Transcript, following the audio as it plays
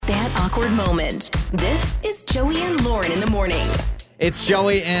awkward moment. This is Joey and Lauren in the morning. It's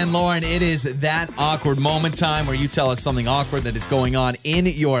Joey and Lauren. It is that awkward moment time where you tell us something awkward that is going on in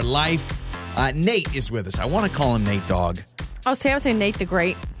your life. Nate is with us. I want to call him Nate Dog. I would say Nate the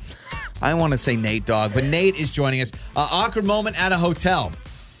Great. I want to say Nate Dog, but Nate is joining us. Awkward moment at a hotel.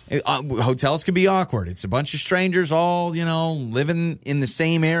 Hotels can be awkward. It's a bunch of strangers all, living in the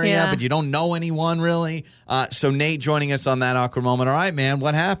same area, but you don't know anyone really. So Nate joining us on that awkward moment. All right, man,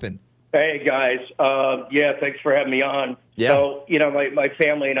 what happened? Hey, guys. Thanks for having me on. Yeah. So, my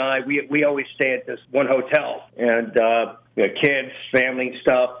family and I, we always stay at this one hotel. And kids, family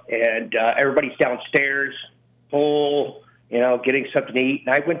stuff, and everybody's downstairs, pool, getting something to eat.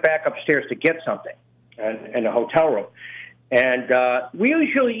 And I went back upstairs to get something in a hotel room. And we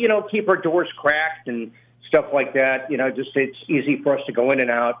usually, keep our doors cracked and stuff like that. Just it's easy for us to go in and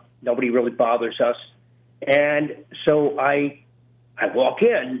out. Nobody really bothers us. And so I walk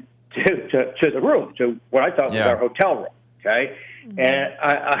in to the room, to what I thought was our hotel room, okay? Mm-hmm. And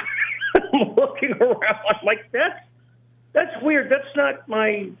I'm looking around. I'm like, that's weird. That's not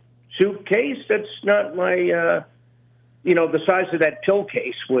my suitcase. That's not my, the size of that pill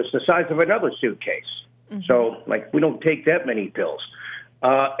case was the size of another suitcase. Mm-hmm. So, we don't take that many pills.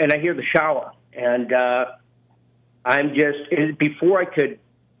 And I hear the shower. And I'm just, before I could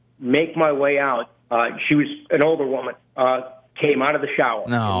make my way out, she was an older woman, came out of the shower.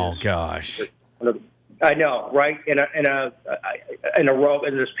 Oh, gosh. I know, right? In a robe,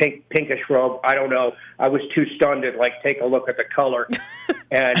 in this pinkish robe. I don't know. I was too stunned to take a look at the color,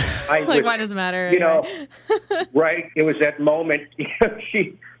 and I was, why does it matter? Right? It was that moment.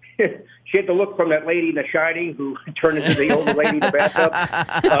 She had to look from that lady in The Shining who turned into the older lady in the bathtub,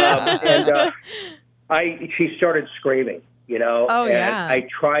 she started screaming. Oh, and yeah. I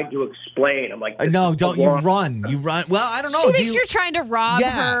tried to explain. I'm like, no, don't you run. You run. Well, I don't know. She thinks you're trying to rob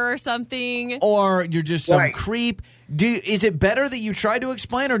her or something. Or you're just some creep. Is it better that you try to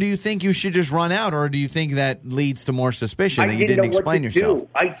explain, or do you think you should just run out, or do you think that leads to more suspicion that you didn't explain yourself?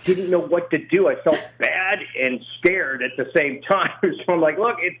 I didn't know what to do. I felt bad and scared at the same time. So I'm like,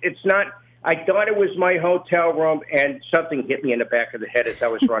 look, it's not... I thought it was my hotel room, and something hit me in the back of the head as I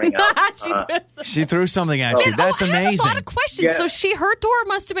was running out. She threw something at you. That's amazing. I have a lot of questions. Yeah. So her door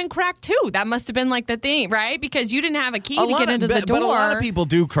must have been cracked, too. That must have been the thing, right? Because you didn't have a key to get into the door. But a lot of people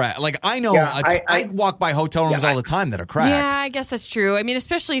do crack. I know, I walk by hotel rooms all the time that are cracked. Yeah, I guess that's true. I mean,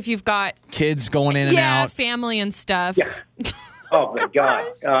 especially if you've got... kids going in and out. Yeah, family and stuff. Yeah. Oh, my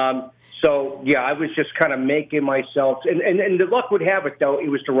God. So, I was just kind of making myself... And the luck would have it, though, it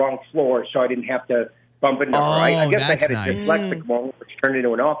was the wrong floor, so I didn't have to bump into her. I guess I had a dyslexic moment, which turned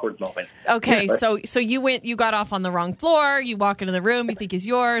into an awkward moment. Okay, so you got off on the wrong floor, you walk into the room, you think is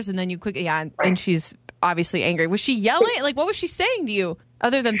yours, and then you quickly... Yeah, and she's obviously angry. Was she yelling? What was she saying to you,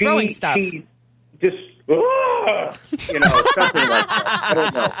 other than throwing stuff? She just... something like that. I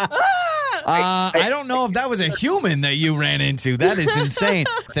don't know. I don't know if that was a human that you ran into. That is insane.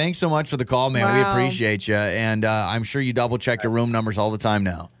 Thanks so much for the call, man. Wow. We appreciate you. And I'm sure you double-check your room numbers all the time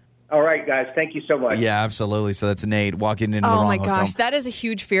now. All right, guys. Thank you so much. Yeah, absolutely. So that's Nate walking into the wrong hotel. Oh, my gosh. That is a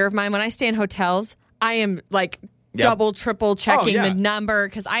huge fear of mine. When I stay in hotels, I am, double, triple checking the number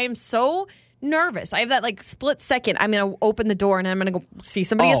because I am so... nervous. I have that split second. I'm going to open the door and I'm going to go see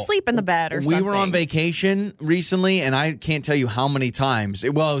somebody asleep in the bed or something. We were on vacation recently and I can't tell you how many times.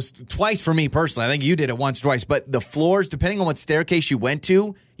 It was twice for me personally. I think you did it once, twice. But the floors, depending on what staircase you went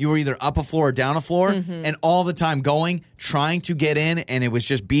to, you were either up a floor or down a floor. Mm-hmm. And all the time trying to get in, and it was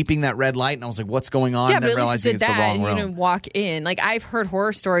just beeping that red light. And I was like, what's going on? Yeah, and then realizing it's the wrong room. You didn't walk in. I've heard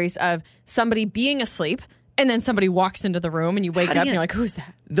horror stories of somebody being asleep and then somebody walks into the room and you wake up and you're like, who's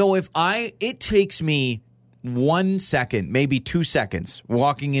that? Though it takes me 1 second, maybe 2 seconds,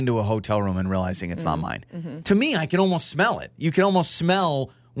 walking into a hotel room and realizing it's not mine. Mm-hmm. To me, I can almost smell it. You can almost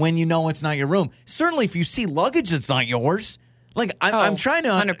smell when you know it's not your room. Certainly if you see luggage that's not yours. I'm trying to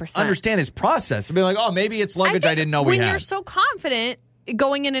 100%. Understand his process. I'd be like, maybe it's luggage I didn't know we had. When you're so confident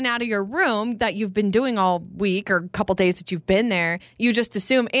going in and out of your room that you've been doing all week or a couple days that you've been there, you just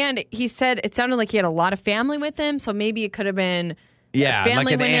assume. And he said it sounded like he had a lot of family with him, so maybe it could have been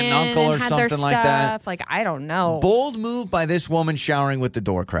family like an aunt and uncle or something like that. I don't know. Bold move by this woman showering with the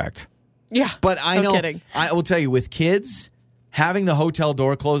door cracked. Yeah, but I know. Kidding. I will tell you, with kids, having the hotel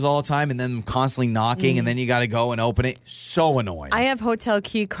door closed all the time and then constantly knocking and then you got to go and open it, so annoying. I have hotel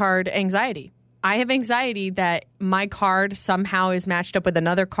key card anxiety. I have anxiety that my card somehow is matched up with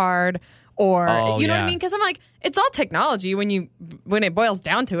another card or, you know what I mean? Because I'm like, it's all technology when it boils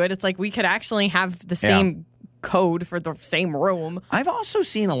down to it. It's like we could actually have the same code for the same room. I've also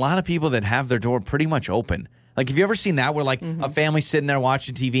seen a lot of people that have their door pretty much open. Like, have you ever seen that where, like, a family's sitting there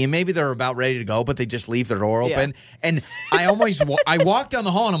watching TV and maybe they're about ready to go, but they just leave their door open? And I I walk down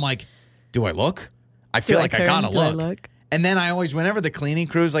the hall and I'm like, do I look? I feel like I gotta look. And then I always, whenever the cleaning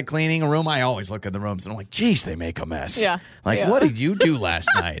crew's like cleaning a room, I always look at the rooms and I'm like, geez, they make a mess. Yeah. Like, what did you do last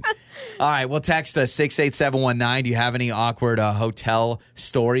night? All right, well, text us 68719. Do you have any awkward hotel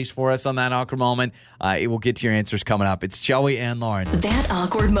stories for us on that awkward moment? We'll get to your answers coming up. It's Joey and Lauren. That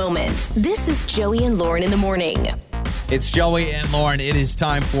awkward moment. This is Joey and Lauren in the morning. It's Joey and Lauren. It is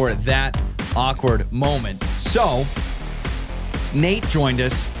time for that awkward moment. So, Nate joined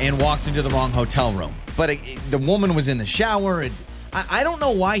us and walked into the wrong hotel room. But the woman was in the shower. I don't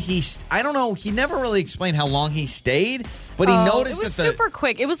know why I don't know. He never really explained how long he stayed, but he noticed it was that super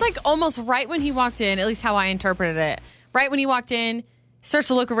quick. It was like almost right when he walked in, at least how I interpreted it. Right when he walked in, starts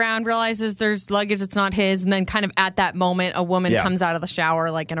to look around, realizes there's luggage that's not his, and then kind of at that moment, a woman comes out of the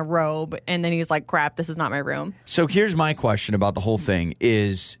shower like in a robe, and then he's like, crap, this is not my room. So here's my question about the whole thing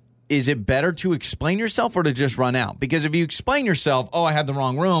is it better to explain yourself or to just run out? Because if you explain yourself, oh, I had the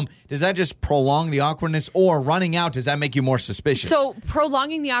wrong room, does that just prolong the awkwardness? Or running out, does that make you more suspicious? So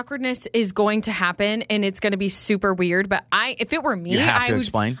prolonging the awkwardness is going to happen, and it's going to be super weird. But if it were me, I would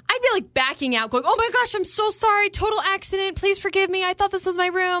explain. I'd be like backing out, going, oh my gosh, I'm so sorry. Total accident. Please forgive me. I thought this was my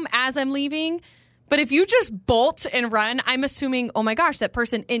room as I'm leaving. But if you just bolt and run, I'm assuming, oh my gosh, that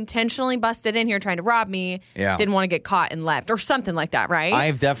person intentionally busted in here trying to rob me, didn't want to get caught and left, or something like that, right?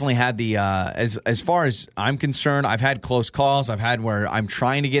 I've definitely had the, as far as I'm concerned, I've had close calls. I've had where I'm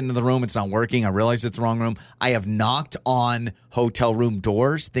trying to get into the room, it's not working. I realize it's the wrong room. I have knocked on hotel room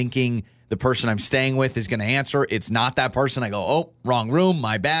doors thinking the person I'm staying with is going to answer. It's not that person. I go, oh, wrong room,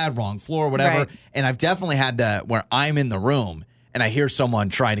 my bad, wrong floor, whatever. Right. And I've definitely had that where I'm in the room and I hear someone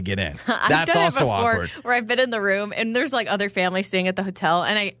try to get in. That's also awkward. Where I've been in the room and there's like other family staying at the hotel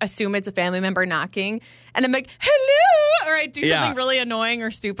and I assume it's a family member knocking and I'm like, hello, or I do something really annoying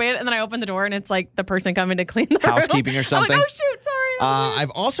or stupid and then I open the door and it's like the person coming to clean the housekeeping room. Or something. I'm like, oh shoot, sorry.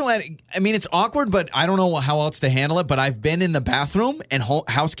 I've also had, I mean, it's awkward, but I don't know how else to handle it, but I've been in the bathroom and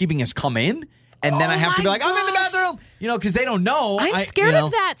housekeeping has come in. And then I have to be like, I'm in the bathroom, because they don't know. I'm scared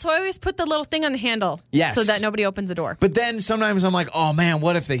of that, so I always put the little thing on the handle so that nobody opens the door. But then sometimes I'm like, oh, man,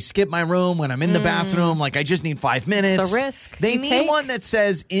 what if they skip my room when I'm in the bathroom? Like, I just need 5 minutes. It's the risk They need one that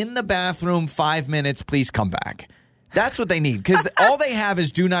says, in the bathroom, 5 minutes, please come back. That's what they need because all they have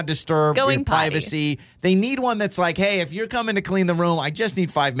is do not disturb your privacy. They need one that's like, hey, if you're coming to clean the room, I just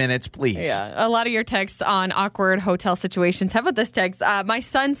need 5 minutes, please. Yeah, a lot of your texts on awkward hotel situations. How about this text? My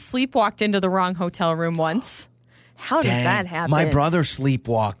son sleepwalked into the wrong hotel room once. How did that happen? My brother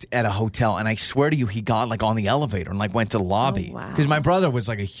sleepwalked at a hotel, and I swear to you, he got like on the elevator and like went to the lobby because my brother was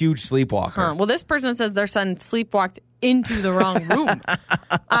like a huge sleepwalker. Well, this person says their son sleepwalked into the wrong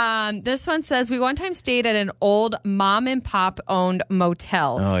room. This one says, we one time stayed at an old mom and pop owned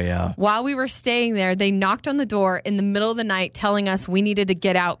motel. Oh, yeah. While we were staying there, they knocked on the door in the middle of the night telling us we needed to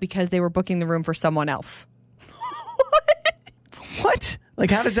get out because they were booking the room for someone else. What? Like,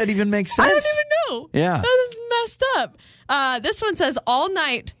 how does that even make sense? I don't even know. Yeah. That is messed up. This one says, all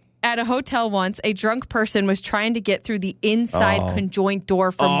night at a hotel once, a drunk person was trying to get through the inside conjoint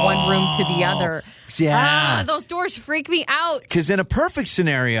door from one room to the other. Yeah. Those doors freak me out. Because in a perfect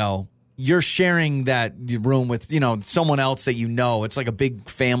scenario, you're sharing that room with, someone else that you know. It's like a big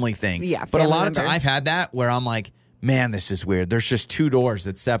family thing. Yeah, but a lot of times I've had that where I'm like, man, this is weird. There's just two doors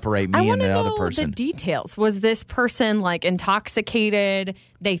that separate me and the other person. I want to know the details. Was this person like intoxicated?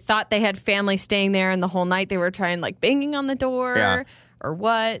 They thought they had family staying there and the whole night they were trying like banging on the door? Yeah. Or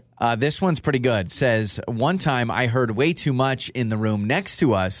what? This one's pretty good. It says, one time I heard way too much in the room next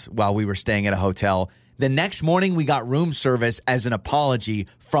to us while we were staying at a hotel. The next morning, we got room service as an apology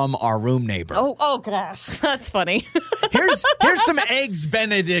from our room neighbor. Oh gosh. That's funny. Here's some Eggs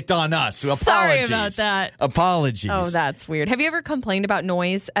Benedict on us. Apologies. Sorry about that. Apologies. Oh, that's weird. Have you ever complained about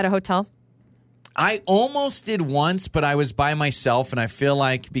noise at a hotel? I almost did once, but I was by myself, and I feel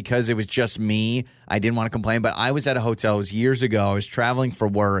like because it was just me, I didn't want to complain. But I was at a hotel. It was years ago. I was traveling for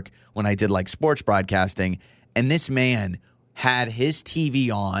work when I did like sports broadcasting, and this man had his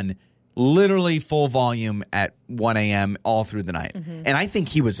TV on literally full volume at 1 a.m. all through the night. Mm-hmm. And I think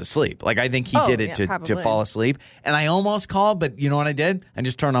he was asleep. Like, I think he did it to fall asleep. And I almost called, but you know what I did? I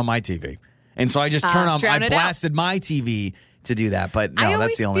just turned on my TV. And so I just I blasted my TV to do that. But no,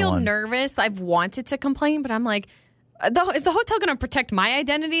 that's the only one. I always feel nervous. I've wanted to complain, but I'm like, is the hotel going to protect my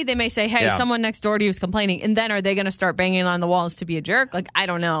identity? They may say, hey, someone next door to you is complaining. And then are they going to start banging on the walls to be a jerk? Like, I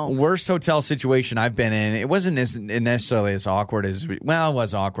don't know. Worst hotel situation I've been in, it wasn't necessarily as awkward as, it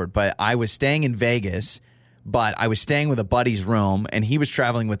was awkward, but I was staying in Vegas, but I was staying with a buddy's room, and he was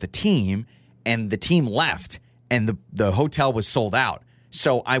traveling with the team, and the team left. and the hotel was sold out.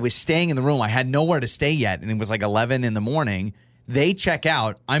 So I was staying in the room. I had nowhere to stay yet, and it was like 11 in the morning. They check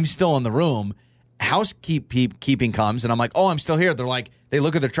out. I'm still in the room. Housekeeping comes, and I'm like, oh, I'm still here. They're like, they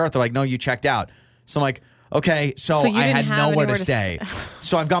look at their chart. They're like, no, you checked out. So I'm like, okay. So I had nowhere to stay.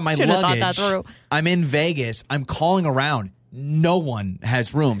 So I've got my luggage. I'm in Vegas. I'm calling around. No one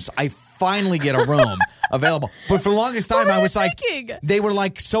has rooms. I finally get a room available. But for the longest time, I was like, they were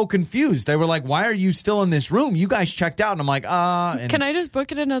like so confused. They were like, why are you still in this room? You guys checked out. And I'm like, And can I just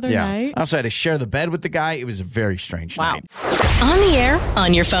book it another night? I also had to share the bed with the guy. It was a very strange night. On the air,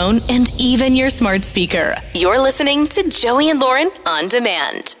 on your phone, and even your smart speaker. You're listening to Joey and Lauren on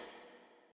demand.